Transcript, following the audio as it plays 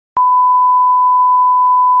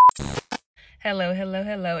Hello, hello,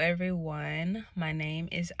 hello, everyone. My name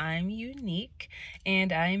is I'm Unique,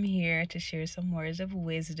 and I'm here to share some words of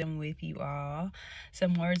wisdom with you all,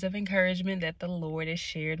 some words of encouragement that the Lord has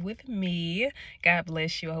shared with me. God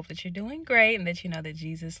bless you. I hope that you're doing great and that you know that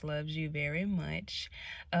Jesus loves you very much.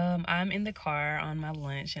 I'm in the car on my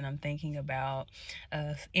lunch, and I'm thinking about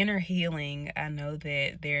inner healing. I know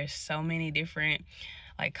that there's so many different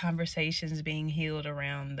conversations being healed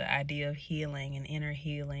around the idea of healing and inner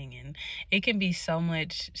healing, and it can be so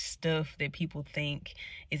much stuff that people think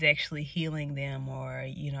is actually healing them, or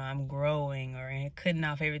I'm growing, or cutting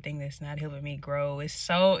off everything that's not helping me grow. It's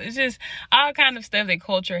just all kind of stuff that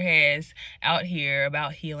culture has out here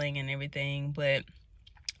about healing and everything. But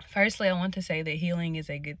firstly, I want to say that healing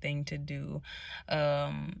is a good thing to do.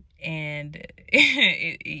 And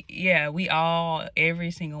yeah,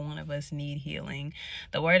 every single one of us need healing.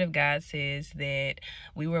 The Word of God says that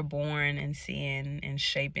we were born in sin and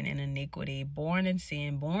shapen in iniquity, born in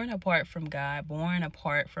sin, born apart from God, born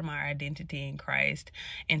apart from our identity in Christ,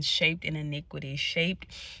 and shaped in iniquity, shaped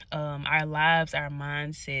our lives, our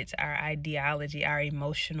mindsets, our ideology, our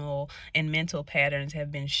emotional and mental patterns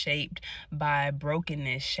have been shaped by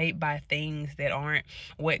brokenness, shaped by things that aren't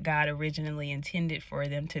what God originally intended for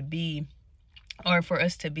them to be, or for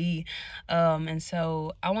us to be. And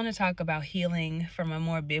so I want to talk about healing from a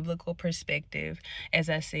more biblical perspective. As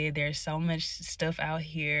I said, there's so much stuff out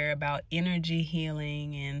here about energy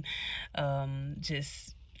healing and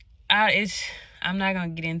I'm not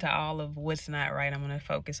going to get into all of what's not right. I'm going to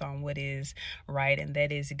focus on what is right, and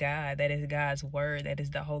that is God. That is God's word. That is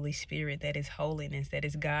the Holy Spirit. That is holiness. That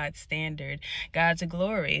is God's standard, God's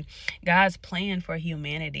glory, God's plan for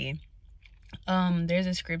humanity. There's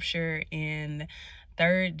a scripture in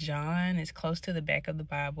 3rd John. It's close to the back of the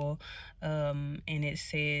Bible, and it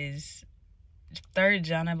says, 3rd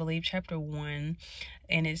John, I believe, chapter 1,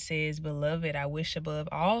 and it says, "Beloved, I wish above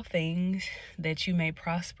all things that you may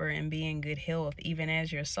prosper and be in good health, even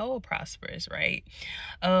as your soul prospers," right?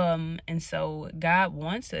 And so God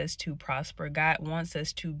wants us to prosper. God wants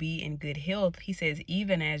us to be in good health. He says,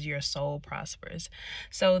 even as your soul prospers.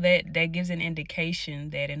 So that gives an indication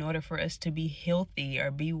that in order for us to be healthy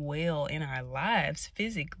or be well in our lives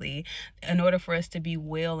physically, in order for us to be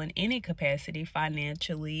well in any capacity,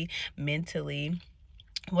 financially, mentally,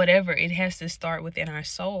 whatever, it has to start within our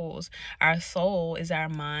souls. Our soul is our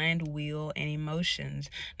mind, will, and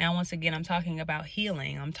emotions. Now, once again, I'm talking about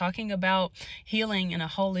healing. I'm talking about healing in a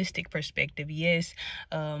holistic perspective. Yes,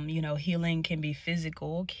 healing can be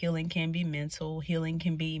physical, healing can be mental, healing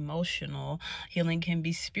can be emotional, healing can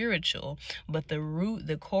be spiritual. But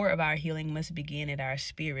the core of our healing must begin at our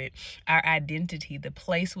spirit, our identity, the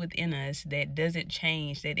place within us that doesn't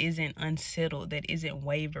change, that isn't unsettled, that isn't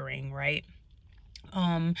wavering, right?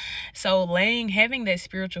 So having that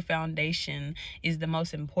spiritual foundation is the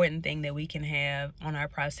most important thing that we can have on our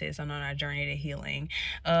process and on our journey to healing.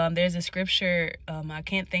 There's a scripture, I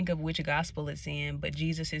can't think of which gospel it's in, but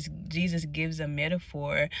Jesus gives a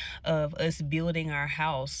metaphor of us building our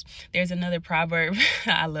house. There's another proverb.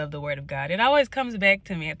 I love the Word of God. It always comes back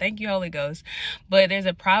to me. Thank you, Holy Ghost. But there's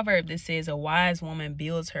a proverb that says, "A wise woman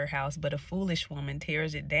builds her house, but a foolish woman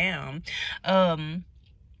tears it down."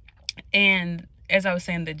 And as I was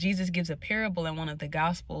saying, that Jesus gives a parable in one of the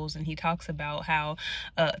Gospels, and he talks about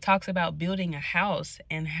building a house,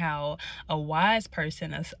 and how a wise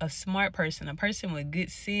person, a smart person, a person with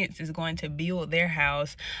good sense is going to build their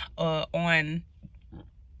house on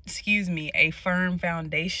a firm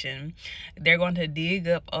foundation. They're going to dig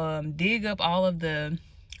up all of the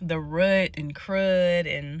rut and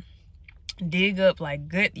crud, and dig up like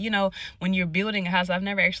good, when you're building a house. I've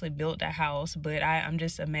never actually built a house, but I'm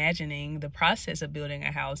just imagining the process of building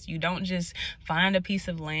a house. You don't just find a piece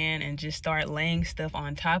of land and just start laying stuff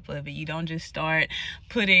on top of it. You don't just start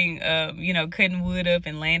putting cutting wood up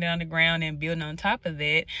and laying it on the ground and building on top of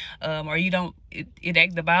that. Or you don't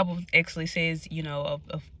the Bible actually says, a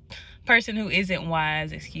person who isn't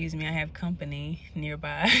wise, excuse me, I have company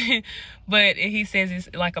nearby, but he says it's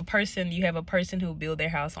like you have a person who built their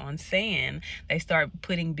house on sand. They start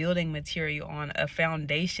putting building material on a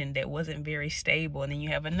foundation that wasn't very stable, and then you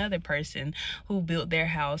have another person who built their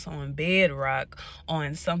house on bedrock,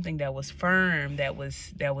 on something that was firm, that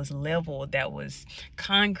was level, that was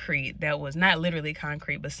concrete, that was not literally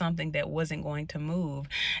concrete, but something that wasn't going to move.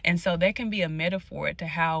 And so that can be a metaphor to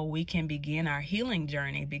how we can begin our healing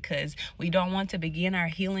journey, because we don't want to begin our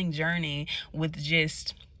healing journey with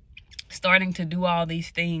just starting to do all these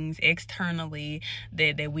things externally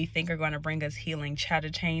that we think are going to bring us healing. Try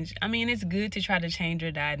to change. I mean, it's good to try to change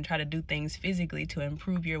your diet and try to do things physically to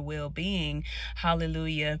improve your well-being.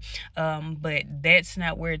 Hallelujah. But that's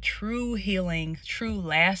not where true healing, true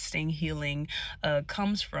lasting healing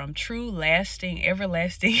comes from. True lasting,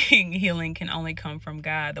 everlasting healing can only come from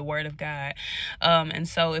God, the word of God. And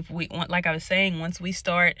so if we want, like I was saying, once we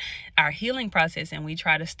start our healing process and we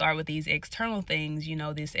try to start with these external things,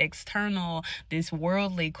 this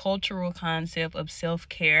worldly cultural concept of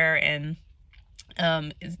self-care and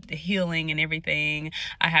healing and everything.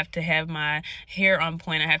 I have to have my hair on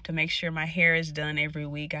point. I have to make sure my hair is done every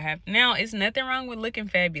week. Now it's nothing wrong with looking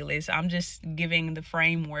fabulous. I'm just giving the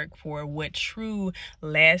framework for what true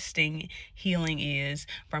lasting healing is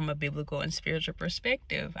from a biblical and spiritual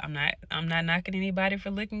perspective. I'm not knocking anybody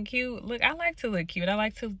for looking cute. Look, I like to look cute. I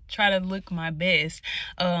like to try to look my best.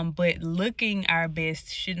 But looking our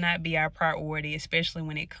best should not be our priority, especially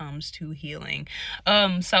when it comes to healing.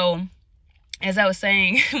 So as I was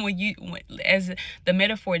saying, as the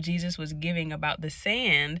metaphor Jesus was giving about the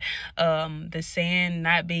sand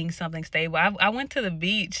not being something stable. I went to the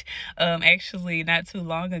beach actually not too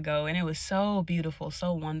long ago, and it was so beautiful,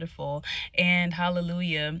 so wonderful, and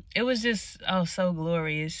hallelujah, it was just so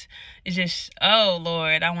glorious. It's just, oh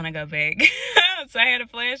Lord, I want to go back. So I had a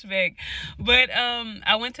flashback. But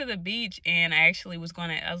I went to the beach, and I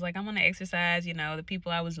was like, I'm gonna exercise, the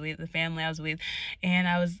people I was with, the family I was with, and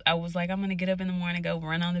I was like, I'm gonna get up in the morning, go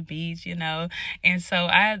run on the beach, and so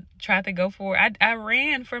I tried to go for it. I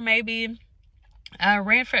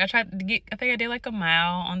tried to get, I think I did like a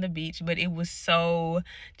mile on the beach, but it was so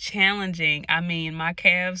challenging. I mean, my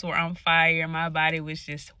calves were on fire. My body was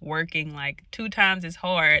just working like 2 times as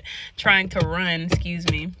hard trying to run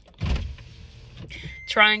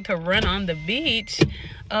on the beach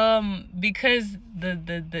because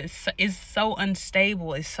it's so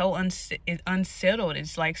unstable, it's unsettled,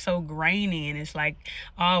 it's like so grainy, and it's like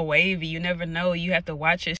all wavy. You never know. You have to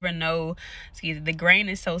watch it. The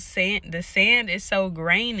sand is so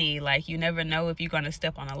grainy, like you never know if you're going to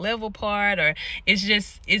step on a level part, or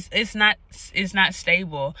it's not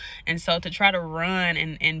stable. And so to try to run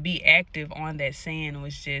and be active on that sand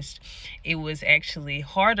it was actually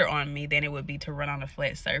harder on me than it would be to run on a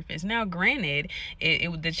flat surface. Now granted,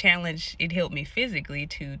 the challenge, it helped me physically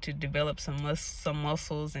to develop some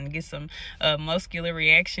muscles and get some muscular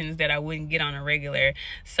reactions that I wouldn't get on a regular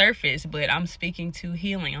surface. But I'm speaking to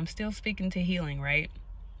healing. I'm still speaking to healing, right?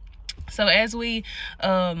 So as we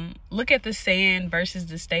look at the sand versus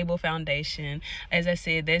the stable foundation, as I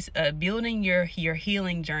said, that's building your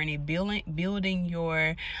healing journey, building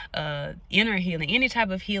your inner healing, any type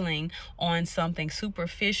of healing on something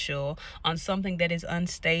superficial, on something that is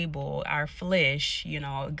unstable, our flesh,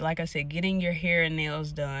 like I said, getting your hair and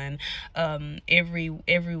nails done every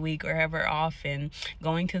week or ever often,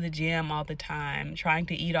 going to the gym all the time, trying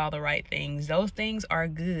to eat all the right things. Those things are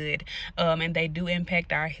good, and they do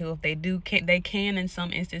impact our health. They can in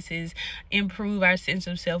some instances improve our sense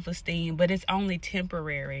of self-esteem, but it's only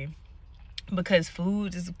temporary. Because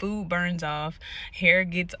food burns off, hair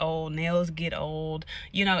gets old, nails get old.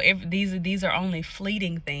 These are only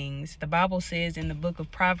fleeting things. The Bible says in the book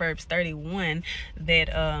of Proverbs 31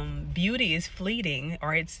 that beauty is fleeting,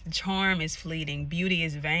 or its charm is fleeting. Beauty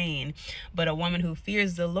is vain, but a woman who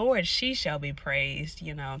fears the Lord, she shall be praised.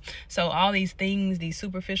 So all these things, these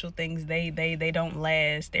superficial things, they don't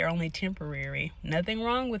last. They're only temporary. Nothing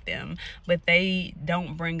wrong with them, but they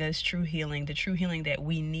don't bring us true healing, the true healing that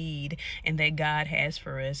we need and that God has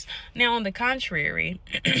for us. Now, on the contrary,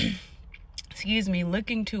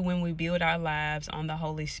 looking to when we build our lives on the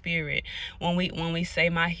Holy Spirit, when we say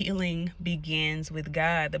my healing begins with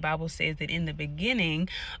God, the Bible says that in the beginning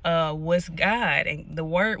was God, and the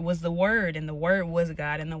Word was the Word, and the Word was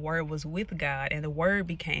God, and the Word was with God, and the Word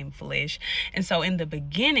became flesh. And so in the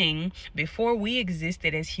beginning, before we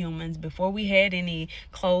existed as humans, before we had any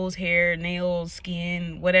clothes, hair, nails,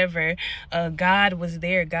 skin, whatever, God was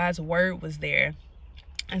there. God's Word was there.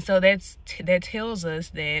 And so that tells us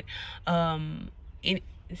that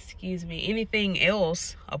anything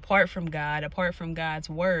else apart from God, apart from God's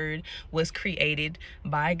Word, was created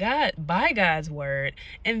by God, by God's Word.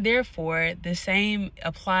 And therefore, the same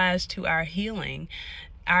applies to our healing.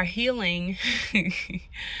 Our healing,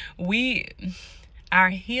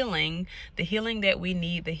 the healing that we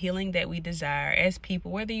need, the healing that we desire as people,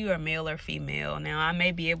 whether you are male or female. Now, I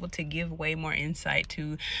may be able to give way more insight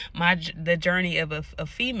to the journey of a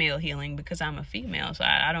female healing because I'm a female, so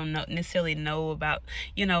I don't necessarily know about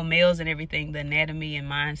males and everything, the anatomy and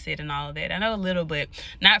mindset and all of that. I know a little, but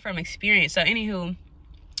not from experience. So anywho,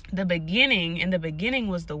 In the beginning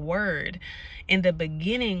was the word. In the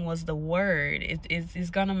beginning was the word. It's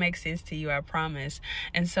gonna make sense to you, I promise.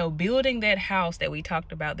 And so building that house that we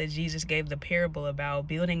talked about, that Jesus gave the parable about,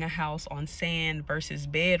 building a house on sand versus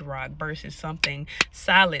bedrock versus something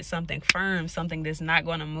solid, something firm, something that's not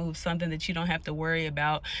going to move, something that you don't have to worry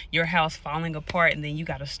about your house falling apart and then you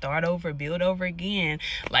got to start over, build over again.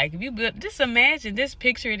 Like if you build, just imagine, just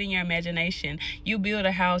picture it in your imagination. You build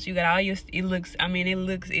a house, you got all your, it looks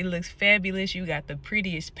fabulous. You got the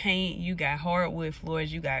prettiest paint, you got hardwood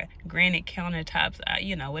floors, you got granite countertops,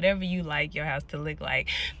 whatever you like your house to look like.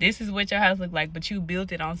 This is what your house look like, but you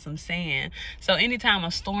built it on some sand. So anytime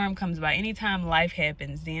a storm comes by, anytime life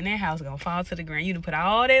happens, then that house is gonna fall to the ground. You done put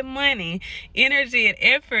all that money, energy, and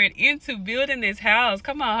effort into building this house.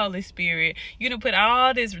 Come on, Holy Spirit. You done put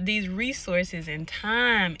all these resources and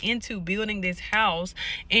time into building this house,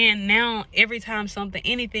 and now every time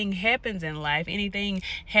anything happens in life, anything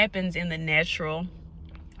happens in the natural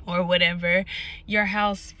or whatever, your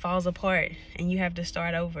house falls apart and you have to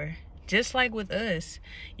start over. Just like with us,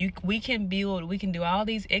 we can do all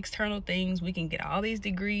these external things, we can get all these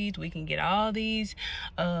degrees, we can get all these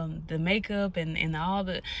the makeup and all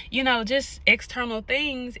the, just external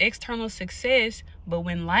things, external success. But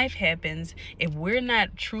when life happens, if we're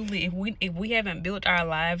not truly, if we haven't built our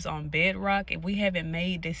lives on bedrock, if we haven't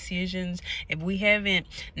made decisions, if we haven't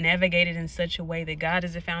navigated in such a way that God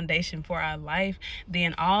is the foundation for our life,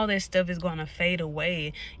 then all that stuff is going to fade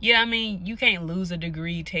away. Yeah, I mean, you can't lose a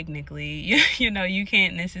degree technically. You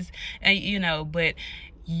can't necessarily, but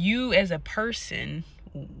you as a person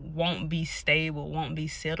won't be stable, won't be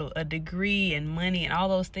settled. A degree and money and all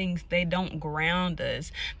those things, they don't ground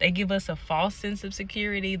us. They give us a false sense of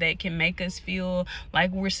security that can make us feel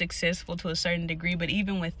like we're successful to a certain degree. But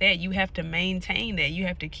even with that, you have to maintain that. You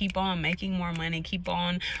have to keep on making more money, keep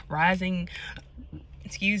on rising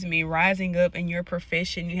up in your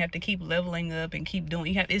profession. You have to keep leveling up and keep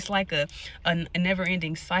doing. It's like a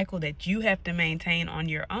never-ending cycle that you have to maintain on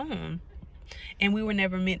your own. And we were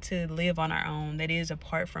never meant to live on our own. That is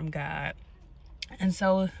apart from God. And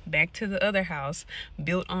so back to the other house,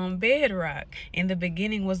 built on bedrock. In the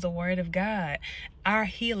beginning was the word of God. Our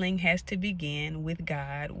healing has to begin with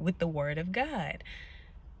God, with the word of God.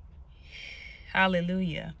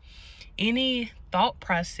 Hallelujah. Any thought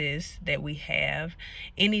process that we have,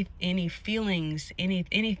 any feelings,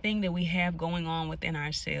 anything that we have going on within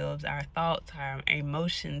ourselves, our thoughts, our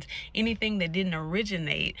emotions, anything that didn't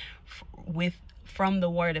originate from the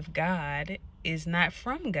word of God is not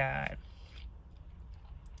from God.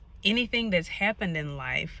 Anything that's happened in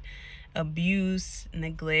life, abuse,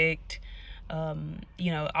 neglect,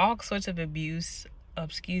 all sorts of abuse,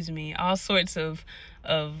 all sorts of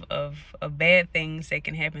bad things that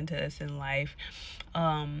can happen to us in life,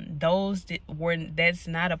 that's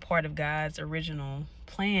not a part of God's original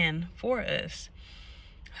plan for us.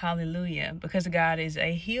 Hallelujah. Because God is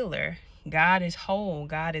a healer. God is whole.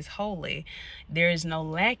 God is holy. There is no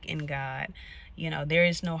lack in God. There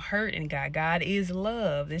is no hurt in God. God is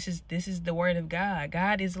love. This is the word of God.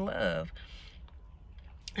 God is love.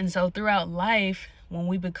 And so throughout life, when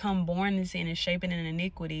we become born in sin and shapen in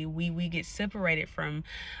iniquity, we get separated from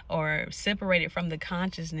the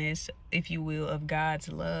consciousness, if you will, of God's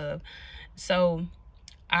love. So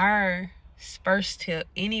our first step,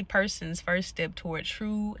 any person's first step toward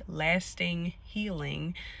true, lasting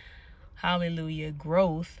healing, hallelujah,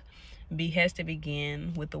 growth, has to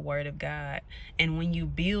begin with the word of God. And when you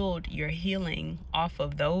build your healing off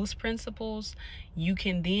of those principles, you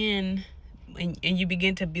can then, and you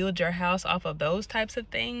begin to build your house off of those types of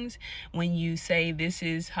things. When you say, this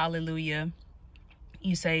is, hallelujah,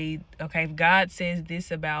 you say, okay, if God says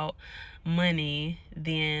this about money,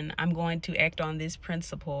 then I'm going to act on this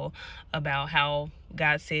principle about how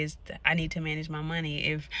God says I need to manage my money.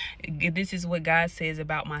 If this is what God says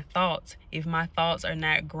about my thoughts, if my thoughts are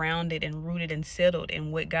not grounded and rooted and settled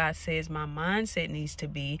in what God says my mindset needs to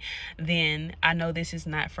be, then I know this is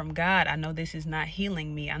not from God. I know this is not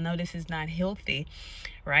healing me. I know this is not healthy,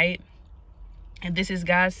 right? And this is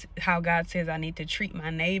how God says I need to treat my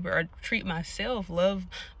neighbor or treat myself, love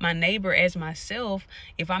my neighbor as myself.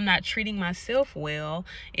 If I'm not treating myself well,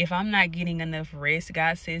 if I'm not getting enough rest,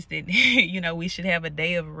 God says that, we should have a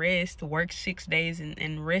day of rest, work 6 days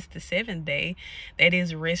and rest the 7th day. That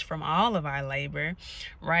is rest from all of our labor,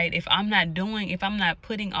 right? If I'm not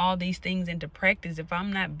putting all these things into practice, if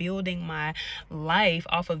I'm not building my life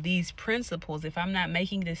off of these principles, if I'm not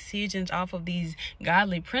making decisions off of these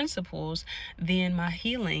godly principles, then my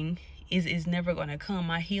healing is never going to come.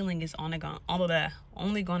 My healing is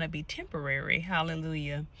only going to be temporary.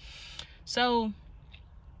 Hallelujah. So,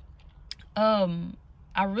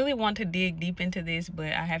 I really want to dig deep into this, but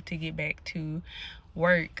I have to get back to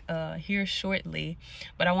work here shortly.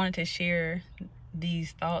 But I wanted to share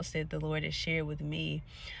these thoughts that the Lord has shared with me.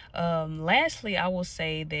 Lastly, I will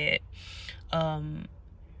say that um,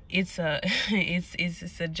 it's a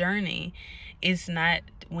it's a journey. It's not,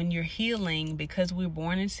 when you're healing, because we're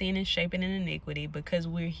born in sin and shaping in iniquity, because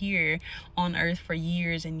we're here on earth for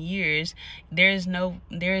years and years, there is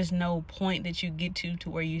no point that you get to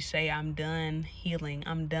where you say, I'm done healing,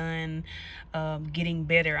 I'm done getting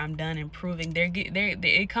better, I'm done improving.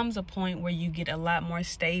 It comes a point where you get a lot more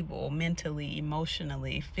stable mentally,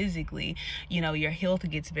 emotionally, physically. Your health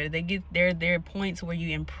gets better. There are points where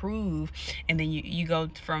you improve, and then you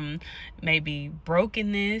go from maybe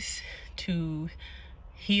brokenness to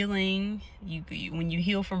healing. When you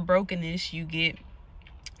heal from brokenness, you get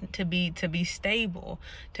to be stable,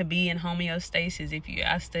 to be in homeostasis.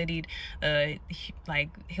 I studied like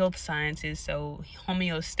health sciences, so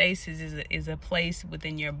homeostasis is a place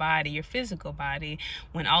within your body, your physical body,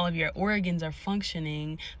 when all of your organs are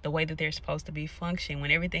functioning the way that they're supposed to be functioning,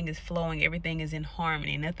 when everything is flowing, everything is in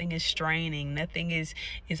harmony, nothing is straining, nothing is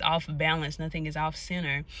off balance, nothing is off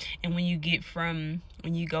center. And when you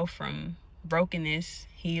go from brokenness,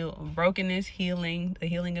 healing, the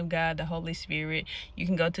healing of God, the Holy Spirit, you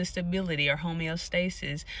can go to stability or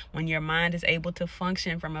homeostasis, when your mind is able to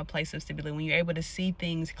function from a place of stability, when you're able to see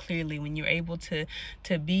things clearly, when you're able to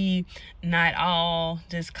be not all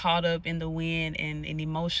just caught up in the wind and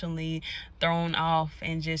emotionally thrown off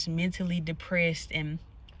and just mentally depressed. And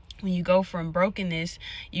when you go from brokenness,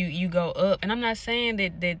 you go up. And I'm not saying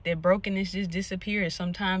that brokenness just disappears.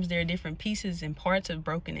 Sometimes there are different pieces and parts of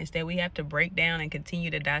brokenness that we have to break down and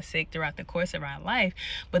continue to dissect throughout the course of our life.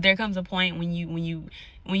 But there comes a point when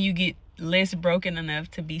you get less broken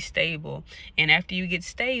enough to be stable. And after you get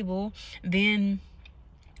stable, then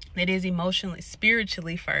it is emotionally,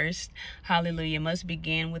 spiritually first. Hallelujah. It must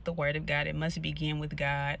begin with the word of God. It must begin with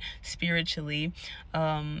God spiritually,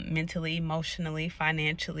 mentally, emotionally,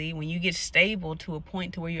 financially. When you get stable to a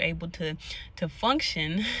point to where you're able to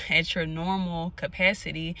function at your normal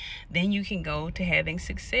capacity, then you can go to having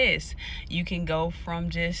success. You can go from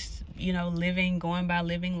just living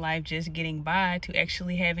life, just getting by, to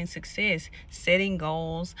actually having success, setting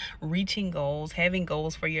goals, reaching goals, having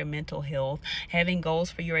goals for your mental health, having goals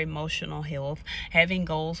for your emotional health, having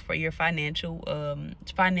goals for your financial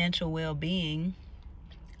well-being.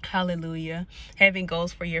 Hallelujah. Having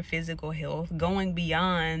goals for your physical health, going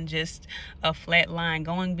beyond just a flat line,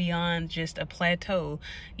 going beyond just a plateau.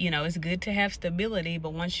 It's good to have stability,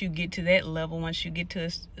 but once you get to that level, once you get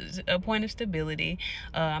to a point of stability,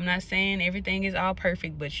 I'm not saying everything is all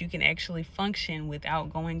perfect, but you can actually function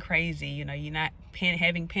without going crazy. You're not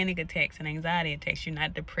having panic attacks and anxiety attacks. You're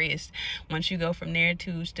not depressed. Once you go from there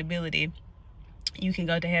to stability, you can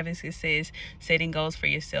go to having success, setting goals for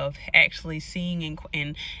yourself, actually seeing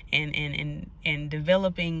and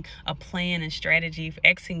developing a plan and strategy,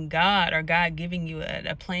 asking God, or God giving you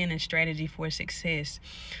a plan and strategy for success.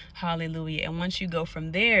 Hallelujah. And once you go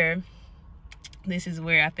from there, this is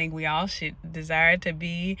where I think we all should desire to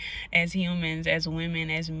be as humans, as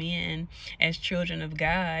women, as men, as children of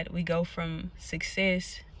God. We go from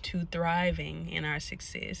success to thriving in our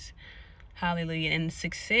success. Hallelujah. And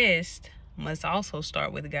success must also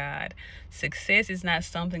start with God. Success is not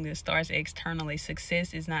something that starts externally.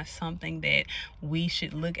 Success is not something that we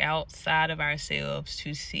should look outside of ourselves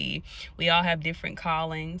to see. We all have different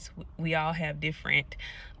callings. We all have different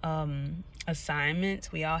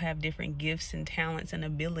assignments. We all have different gifts and talents and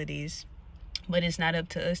abilities. But it's not up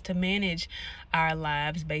to us to manage our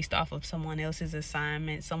lives based off of someone else's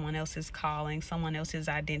assignment, someone else's calling, someone else's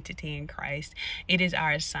identity in Christ. It is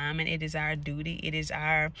our assignment. It is our duty. It is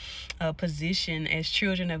our position as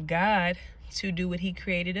children of God to do what He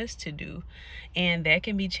created us to do. And that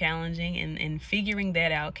can be challenging, and figuring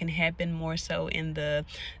that out can happen more so in the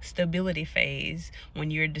stability phase, when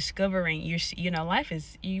you're discovering life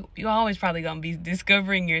is, you're always probably going to be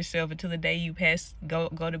discovering yourself until the day you go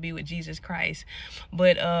to be with Jesus Christ.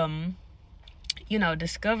 But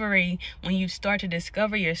discovery, when you start to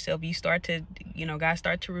discover yourself, you start to, God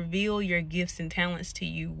start to reveal your gifts and talents to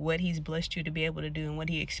you, what He's blessed you to be able to do, and what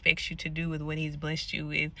He expects you to do with what He's blessed you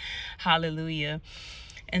with. Hallelujah.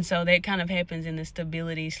 And so that kind of happens in the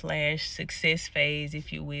stability / success phase,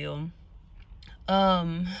 if you will.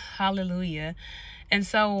 Hallelujah. And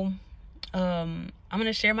so I'm going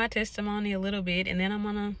to share my testimony a little bit, and then I'm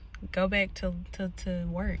going to go back to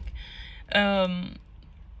work.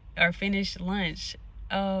 Or finish lunch.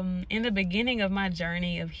 In the beginning of my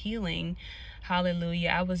journey of healing, Hallelujah.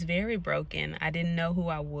 I was very broken. I didn't know who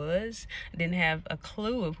I was. I didn't have a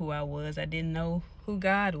clue of who I was. I didn't know who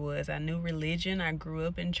God was. I knew religion. I grew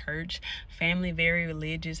up in church, family very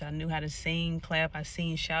religious. I knew how to sing, clap. I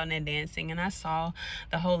seen shouting and dancing, and I saw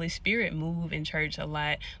the Holy Spirit move in church a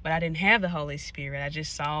lot, but I didn't have the Holy Spirit. I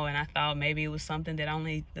just saw, and I thought maybe it was something that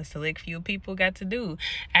only the select few people got to do.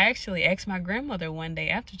 I actually asked my grandmother one day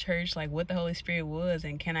after church, like, what the Holy Spirit was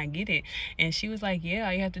and can I get it? And she was like, yeah,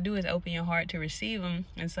 all you have to do is open your heart to receive him.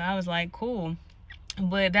 And so I was like, cool.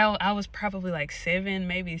 But I was probably like 7,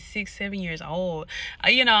 maybe 6, 7 years old.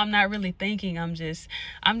 I'm not really thinking. God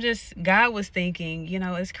was thinking.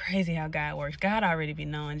 It's crazy how God works. God already be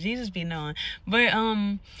knowing. Jesus be knowing. But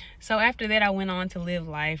so after that, I went on to live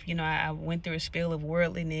life. I went through a spell of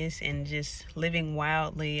worldliness and just living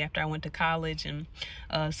wildly. After I went to college and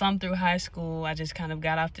some through high school, I just kind of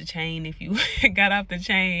got off the chain. If you got off the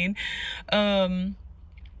chain.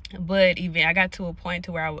 But even I got to a point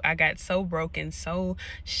to where I got so broken, so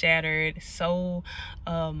shattered, so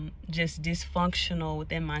just dysfunctional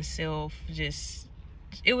within myself.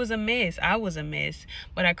 It was a mess. I was a mess.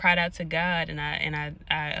 But I cried out to God, and I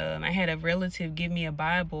had a relative give me a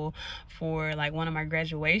Bible for like one of my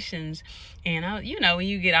graduations. And when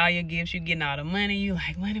you get all your gifts, you getting all the money. You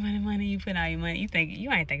like money. You put all your money.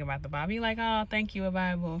 You ain't think about the Bible. You like, oh, thank you, a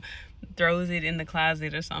Bible. Throws it in the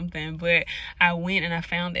closet or something. But I went and I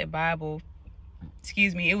found that Bible.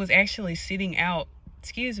 It was actually sitting out.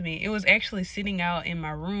 It was actually sitting out in my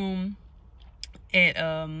room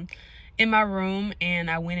and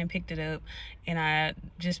I went and picked it up, and I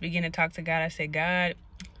just began to talk to God. I said, God,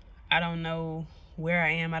 I don't know where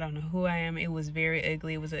I am. I don't know who I am. It was very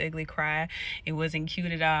ugly. It was an ugly cry. It wasn't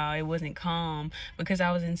cute at all. It wasn't calm because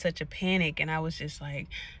I was in such a panic, and I was just like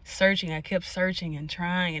searching. I kept searching and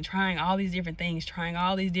trying all these different things, trying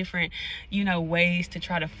all these different, ways to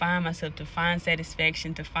try to find myself, to find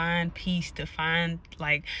satisfaction, to find peace, to find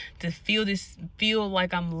to feel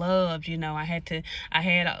like I'm loved.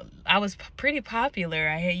 I was pretty popular.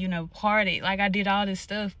 I had, party. Like I did all this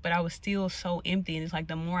stuff, but I was still so empty. And it's like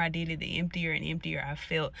the more I did it, the emptier and emptier I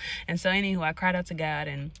felt. And so anywho, I cried out to God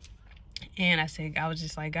and I was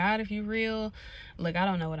just like, God, if you're real, look, I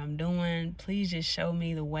don't know what I'm doing. Please just show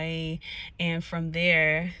me the way. And from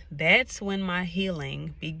there, that's when my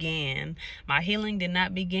healing began. My healing did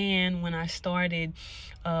not begin when I started,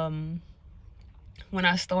 I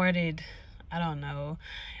don't know.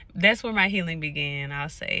 That's where my healing began, I'll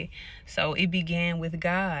say. So it began with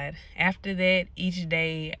God. After that, each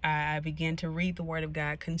day I began to read the Word of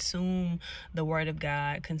God, consume the Word of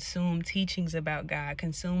God, consume teachings about God,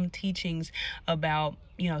 consume teachings about,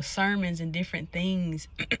 sermons and different things.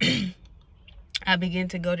 I began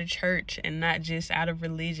to go to church, and not just out of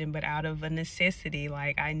religion, but out of a necessity.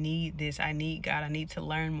 Like, I need this. I need God. I need to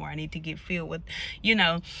learn more. I need to get filled with,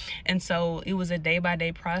 And so it was a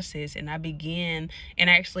day-by-day process, and I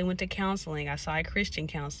actually went to counseling. I saw a Christian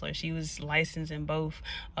counselor. She was licensed in both.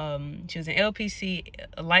 She was an LPC,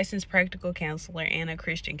 a licensed practical counselor, and a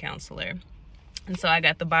Christian counselor. And so I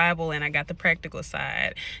got the Bible and I got the practical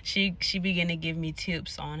side. She began to give me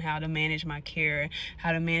tips on how to manage my care,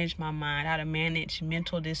 how to manage my mind, how to manage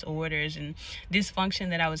mental disorders and dysfunction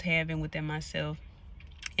that I was having within myself.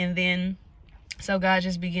 And then so God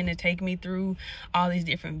just began to take me through all these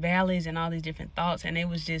different valleys and all these different thoughts, and it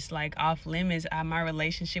was just like off limits. My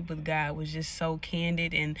relationship with God was just so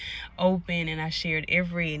candid and open, and I shared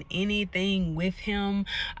every and anything with him.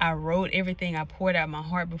 I wrote everything. I poured out my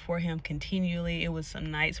heart before him continually. It was some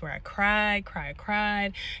nights where I cried.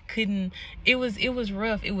 It was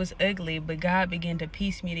rough. It was ugly, but God began to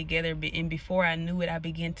piece me together, and before I knew it, I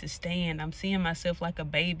began to stand. I'm seeing myself like a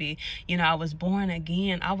baby. I was born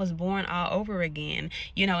again. I was born all over again.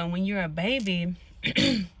 And when you're a baby,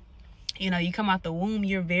 you come out the womb,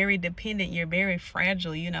 you're very dependent, you're very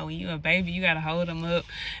fragile. When you're a baby, you gotta hold them up.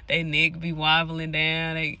 Their neck be wobbling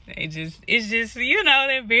down. They're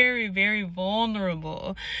very, very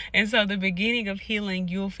vulnerable. And so the beginning of healing,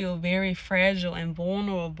 you'll feel very fragile and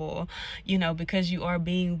vulnerable, because you are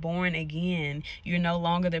being born again. You're no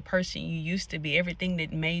longer the person you used to be. Everything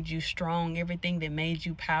that made you strong, everything that made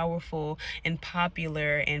you powerful and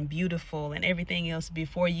popular and beautiful and everything else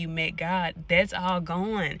before you met God, that's all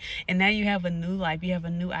gone. And now you have a new life. You have a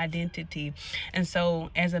new identity. And so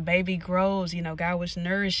as a baby grows, God was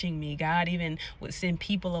nourishing me. God even would send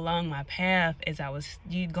people along my path as I was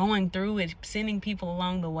going through it, sending people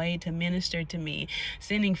along the way to minister to me,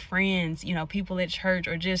 sending friends, people at church,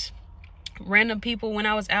 or just random people when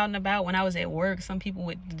I was out and about, when I was at work. Some people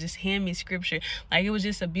would just hand me scripture. Like, it was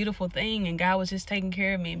just a beautiful thing, and God was just taking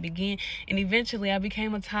care of me, and eventually I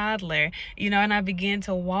became a toddler, and I began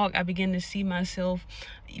to walk. I began to see myself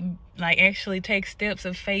like actually take steps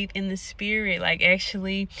of faith in the spirit, like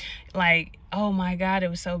actually, like, oh my God, it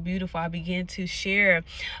was so beautiful. I began to share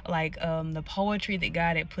like the poetry that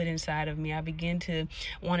God had put inside of me. I began to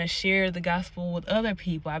want to share the gospel with other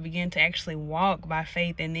people. I began to actually walk by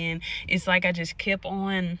faith, and then it's like I just kept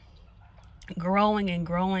on growing and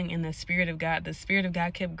growing in the Spirit of God. The Spirit of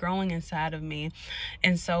God kept growing inside of me.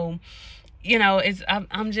 And so,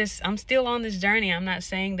 I'm still on this journey. I'm not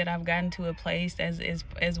saying that I've gotten to a place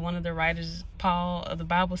as one of the writers, Paul of the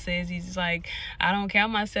Bible, says. He's like, I don't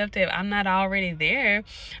count myself to, I'm not already there.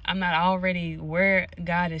 I'm not already where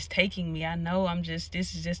God is taking me. I know this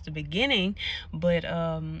is just the beginning, but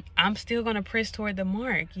I'm still going to press toward the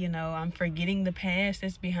mark. I'm forgetting the past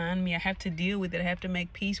that's behind me. I have to deal with it. I have to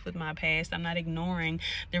make peace with my past. I'm not ignoring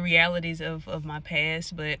the realities of my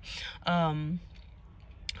past, but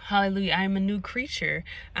hallelujah, I am a new creature.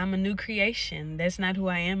 I'm a new creation. That's not who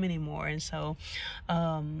I am anymore. And so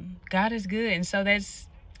God is good. And so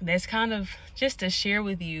that's kind of just to share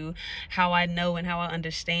with you how I know and how I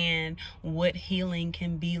understand what healing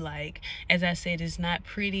can be like. As I said, it's not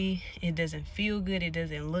pretty. It doesn't feel good. It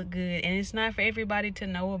doesn't look good. And it's not for everybody to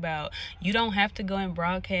know about. You don't have to go and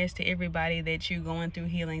broadcast to everybody that you're going through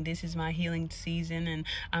healing. This is my healing season and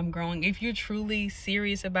I'm growing. If you're truly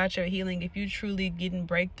serious about your healing, if you're truly getting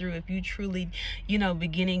breakthrough, if you truly,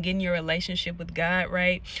 getting your relationship with God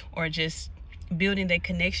right, or just building that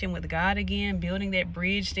connection with God again, building that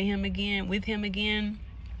bridge to Him again, with Him again,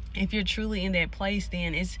 if you're truly in that place,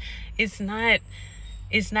 then it's not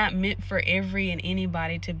meant for every and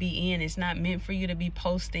anybody to be in. It's not meant for you to be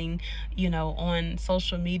posting, on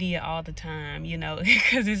social media all the time,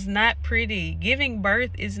 because it's not pretty. Giving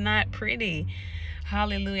birth is not pretty.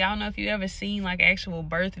 Hallelujah. I don't know if you ever seen like actual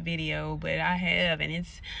birth video, but I have, and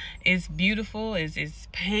it's beautiful. It's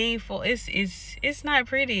painful. It's not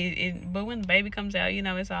pretty. But when the baby comes out,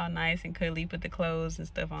 it's all nice and cuddly. Put the clothes and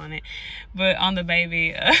stuff on it, but on the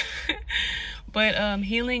baby. But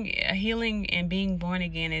healing and being born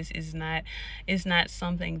again is not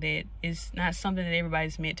something that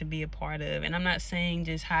everybody's meant to be a part of. And I'm not saying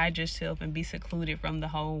just hide yourself and be secluded from the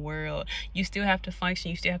whole world. You still have to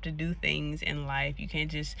function. You still have to do things in life. You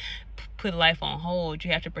can't just put life on hold.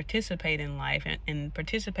 You have to participate in life and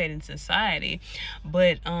participate in society.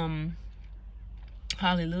 But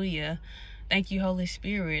hallelujah. Thank you, Holy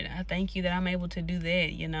Spirit. I thank you that I'm able to do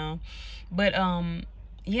that, But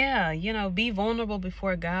yeah, be vulnerable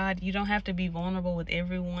before God. You don't have to be vulnerable with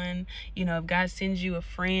everyone. If God sends you a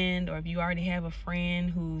friend, or if you already have a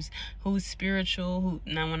friend who's spiritual,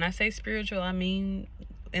 now when I say spiritual, I mean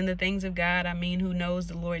in the things of God. I mean who knows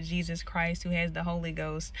the Lord Jesus Christ, who has the Holy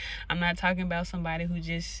Ghost. I'm not talking about somebody who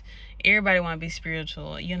just, everybody want to be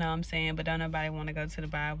spiritual, what I'm saying, but don't nobody want to go to the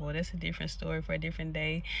Bible. That's a different story for a different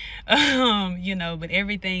day. But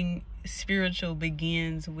everything spiritual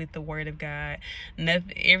begins with the Word of God.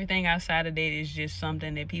 Everything outside of that is just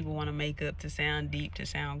something that people want to make up to sound deep, to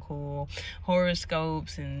sound cool.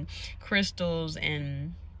 Horoscopes and crystals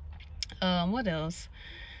and what else?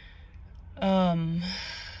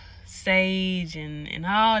 Sage and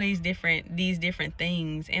all these different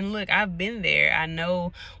things. And look, I've been there. I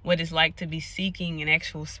know what it's like to be seeking an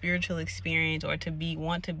actual spiritual experience, or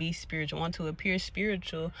want to be spiritual, want to appear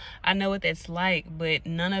spiritual. I know what that's like, but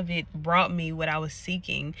none of it brought me what I was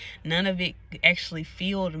seeking. None of it actually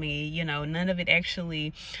filled me, none of it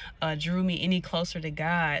actually drew me any closer to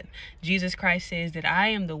God. Jesus Christ says that I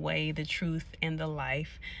am the way, the truth, and the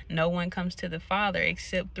life. No one comes to the Father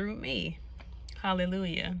except through me.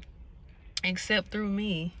 Hallelujah. Except through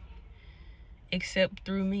me.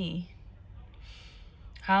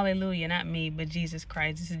 Hallelujah. Not me, but Jesus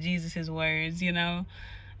Christ. This is Jesus' words,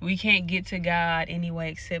 We can't get to God anyway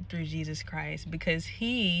except through Jesus Christ, because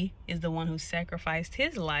He is the one who sacrificed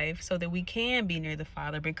His life so that we can be near the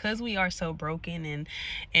Father. Because we are so broken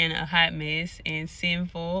and a hot mess and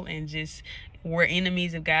sinful and just were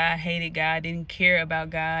enemies of God, hated God, didn't care about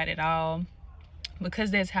God at all.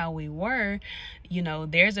 Because that's how we were,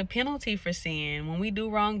 there's a penalty for sin. When we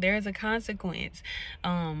do wrong, there's a consequence.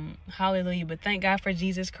 Hallelujah. But thank God for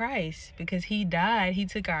Jesus Christ, because He died. He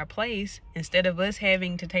took our place instead of us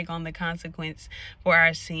having to take on the consequence for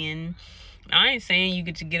our sin. I ain't saying you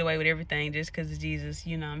get to get away with everything just because of Jesus.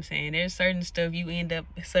 You know what I'm saying? There's certain stuff you end up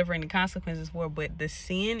suffering the consequences for, but the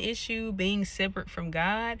sin issue, being separate from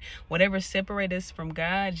God, whatever separates us from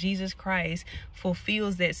God, Jesus Christ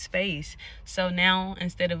fulfills that space. So now,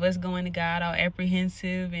 instead of us going to God all apprehensive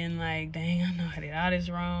apprehensive and like, dang, I know I did all this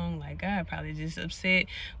wrong. Like, God probably just upset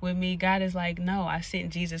with me. God is like, no, I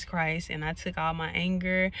sent Jesus Christ and I took all my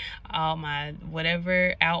anger, all my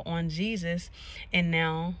whatever out on Jesus. And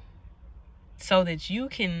now, so that you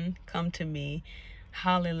can come to me,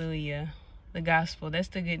 hallelujah, the gospel. That's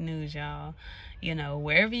the good news, y'all. You know,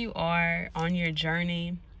 wherever you are on your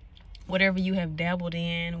journey, whatever you have dabbled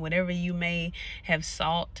in, whatever you may have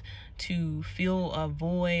sought to fill a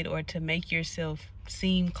void or to make yourself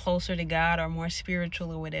seem closer to God or more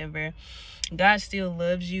spiritual or whatever, God still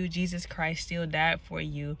loves you. Jesus Christ still died for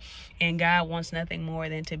you, and God wants nothing more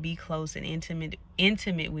than to be close and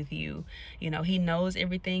intimate with you. You know, he knows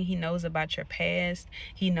everything. He knows about your past.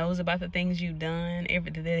 He knows about the things you've done,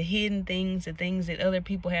 the hidden things, the things that other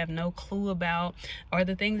people have no clue about, or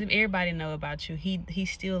the things that everybody know about you. He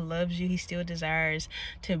still loves you. He still desires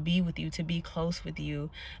to be with you, to be close with you,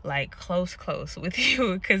 like close with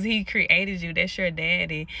you, because he created you. That's your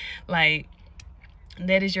daddy. Like,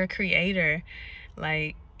 that is your creator.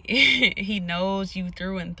 Like, he knows you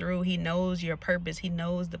through and through. He knows your purpose. He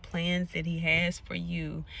knows the plans that he has for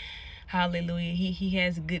you. Hallelujah. He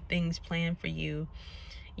has good things planned for you.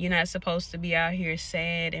 You're not supposed to be out here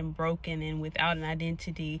sad and broken and without an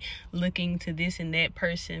identity, looking to this and that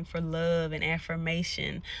person for love and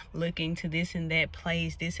affirmation, looking to this and that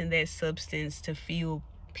place, this and that substance to feel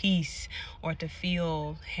peace or to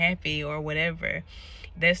feel happy or whatever.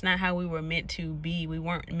 That's not how we were meant to be. We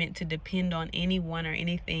weren't meant to depend on anyone or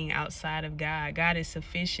anything outside of God. God is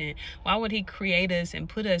sufficient. Why would he create us and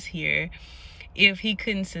put us here if he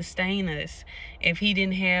couldn't sustain us, if he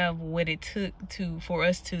didn't have what it took for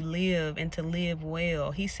us to live and to live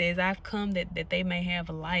well? He says, I've come that they may have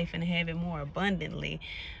a life and have it more abundantly.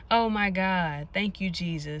 Oh my God. Thank you,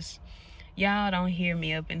 Jesus. Y'all don't hear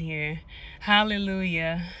me up in here.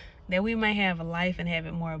 Hallelujah. That we may have a life and have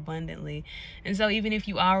it more abundantly. And so even if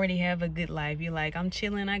you already have a good life, you're like, I'm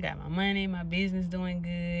chilling, I got my money, my business doing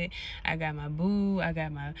good, I got my boo, I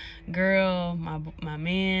got my girl, my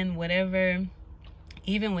man, whatever.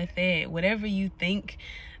 Even with that, whatever you think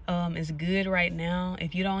is good right now,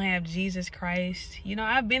 if you don't have Jesus Christ, you know,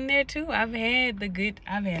 I've been there too. I've had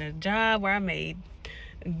a job where I made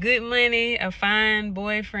good money, a fine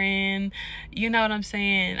boyfriend, you know what I'm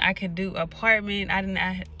saying? I could do apartment.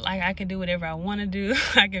 I could do whatever I want to do.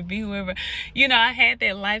 I could be whoever, you know, I had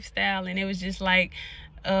that lifestyle, and it was just like,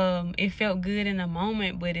 it felt good in a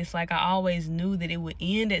moment, but it's like I always knew that it would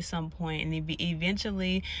end at some point, and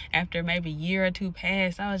eventually, after maybe a year or two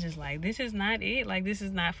passed, I was just like, this is not it. Like, this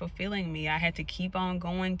is not fulfilling me. I had to keep on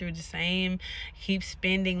going through the same, keep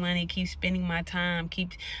spending money, keep spending my time,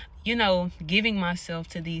 keep, you know, giving myself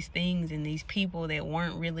to these things and these people that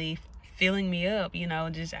weren't really filling me up. You know,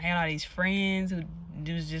 just I had all these friends who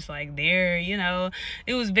was just like there, you know,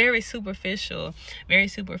 it was very superficial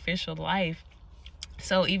life.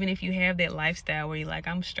 So even if you have that lifestyle where you're like,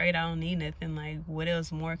 I'm straight, I don't need nothing, like, what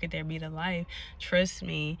else more could there be to life? Trust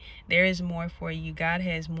me, there is more for you. God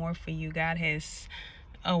has more for you. God has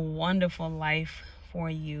a wonderful life for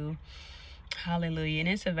you. Hallelujah. And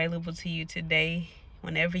it's available to you today.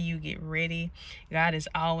 Whenever you get ready, God is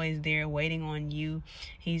always there waiting on you.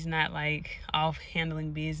 He's not like off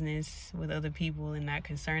handling business with other people and not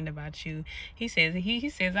concerned about you. He says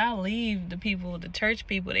I'll leave the people, the church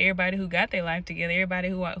people, everybody who got their life together, everybody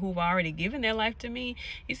who've already given their life to me.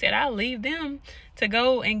 He said, I'll leave them to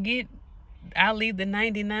go and I'll leave the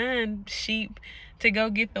 99 sheep to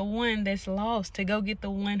go get the one that's lost, to go get the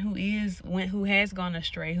one who has gone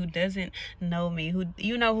astray, who doesn't know me,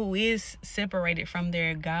 who is separated from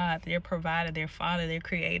their God, their provider, their father, their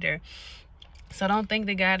creator. So don't think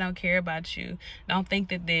that God don't care about you. Don't think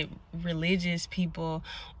that the religious people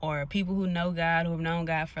or people who know God, who have known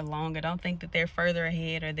God for longer, don't think that they're further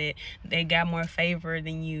ahead or that they got more favor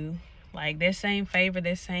than you. Like, that same favor,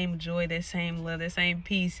 that same joy, that same love, that same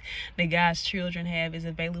peace that God's children have is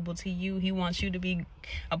available to you. He wants you to be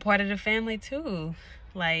a part of the family too.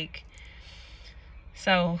 Like,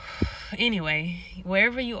 so anyway,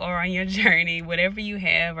 wherever you are on your journey, whatever you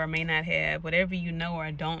have or may not have, whatever you know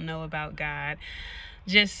or don't know about God,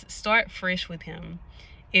 just start fresh with him.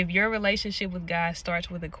 If your relationship with God starts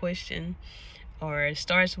with a question, or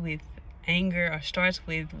starts with anger, or starts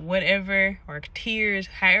with whatever, or tears,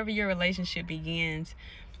 however your relationship begins,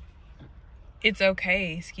 it's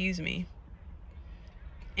okay, excuse me.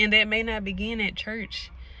 And that may not begin at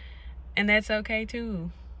church, and that's okay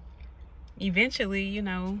too. Eventually, you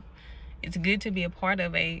know, it's good to be a part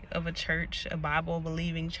of a church, a Bible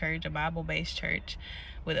believing church, a Bible based church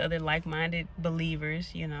with other like-minded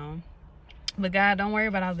believers, you know. But God, don't worry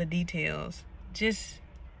about all the details. Just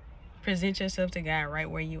present yourself to God right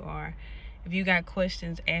where you are If you got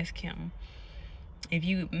questions, ask him. If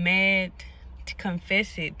you mad,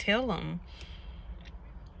 confess it. Tell him.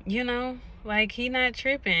 You know, like, he not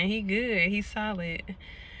tripping. He good. He's solid.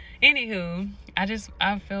 Anywho,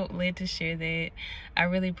 I felt led to share that. I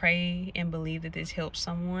really pray and believe that this helps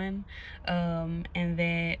someone. And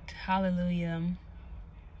that, hallelujah,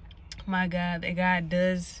 my God, that God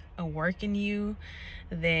does a work in you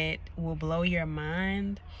that will blow your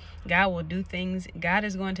mind. God will do things. God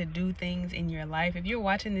is going to do things in your life. If you're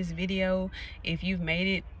watching this video, if you've made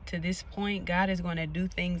it to this point, God is going to do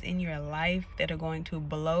things in your life that are going to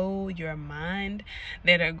blow your mind,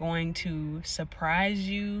 that are going to surprise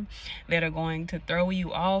you, that are going to throw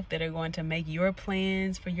you off, that are going to make your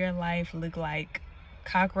plans for your life look like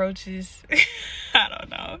cockroaches. I don't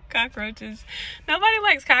know, cockroaches. Nobody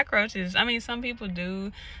likes cockroaches. I mean, some people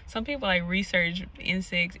do. Some people like research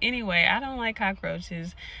insects. Anyway, I don't like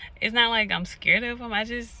cockroaches. It's not like I'm scared of them.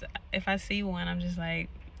 If I see one, I'm just like,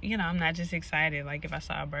 you know, I'm not just excited like if I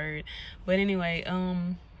saw a bird. But anyway,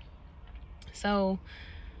 hey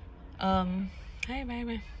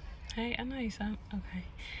baby, hey, I know you saw.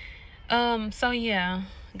 Okay. So yeah,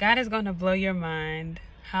 God is going to blow your mind.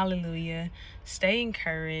 Hallelujah. Stay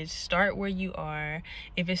encouraged. Start where you are.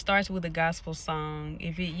 If it starts with a gospel song,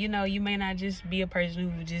 if it, you know, you may not just be a person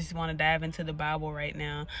who just want to dive into the Bible right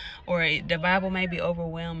now, or the Bible may be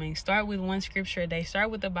overwhelming. Start with one scripture a day. Start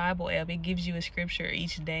with the Bible app. It gives you a scripture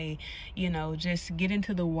each day. You know, just get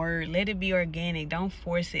into the word. Let it be organic. Don't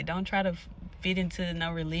force it. Don't try to fit into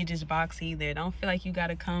no religious box either. Don't feel like you got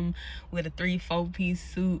to come with a 3-4 piece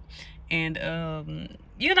suit and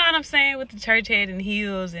you know what I'm saying, with the church hat and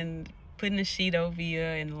heels and putting a sheet over you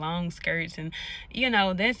and long skirts. And you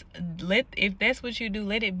know, if that's what you do,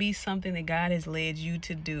 let it be something that God has led you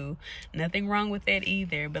to do. Nothing wrong with that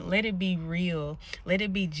either, but let it be real. Let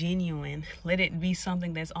it be genuine. Let it be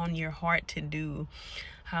something that's on your heart to do.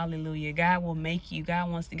 Hallelujah. God will make you.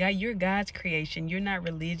 You're God's creation. You're not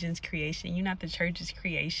religion's creation. You're not the church's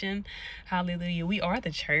creation. Hallelujah. We are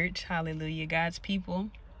the church. Hallelujah. God's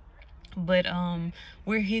people. But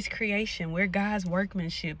we're his creation. We're God's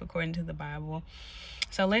workmanship according to the Bible.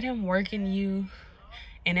 So let him work in you.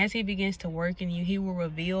 And as he begins to work in you, he will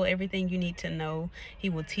reveal everything you need to know. He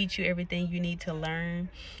will teach you everything you need to learn.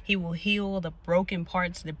 He will heal the broken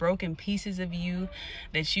parts, the broken pieces of you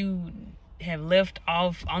that you have left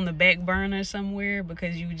off on the back burner somewhere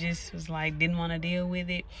because you just was like, didn't want to deal with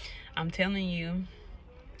it. I'm telling you,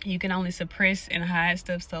 you can only suppress and hide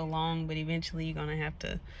stuff so long, but eventually you're going to have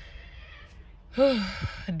to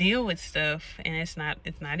deal with stuff. And it's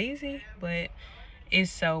not easy, but it's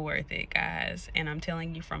so worth it, guys. And I'm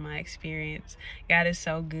telling you from my experience, God is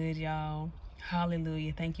so good, y'all.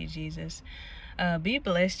 Hallelujah. Thank you, Jesus. Be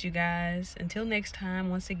blessed, you guys. Until next time,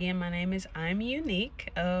 once again, my name is I'm Unique.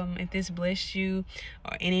 If this blessed you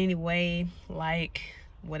or in any way, like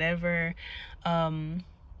whatever,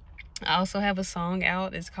 I also have a song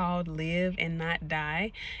out. It's called Live and Not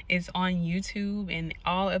Die. It's on YouTube and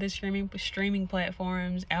all other streaming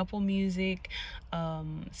platforms, Apple Music,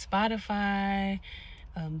 Spotify,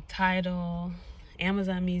 Tidal,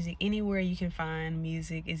 Amazon Music. Anywhere you can find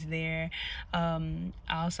music is there. I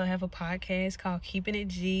also have a podcast called Keepin It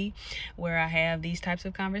G, where I have these types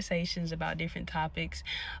of conversations about different topics.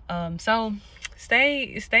 So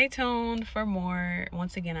stay tuned for more.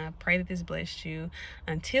 Once again, I pray that this blessed you.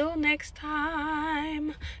 Until next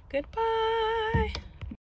time, goodbye.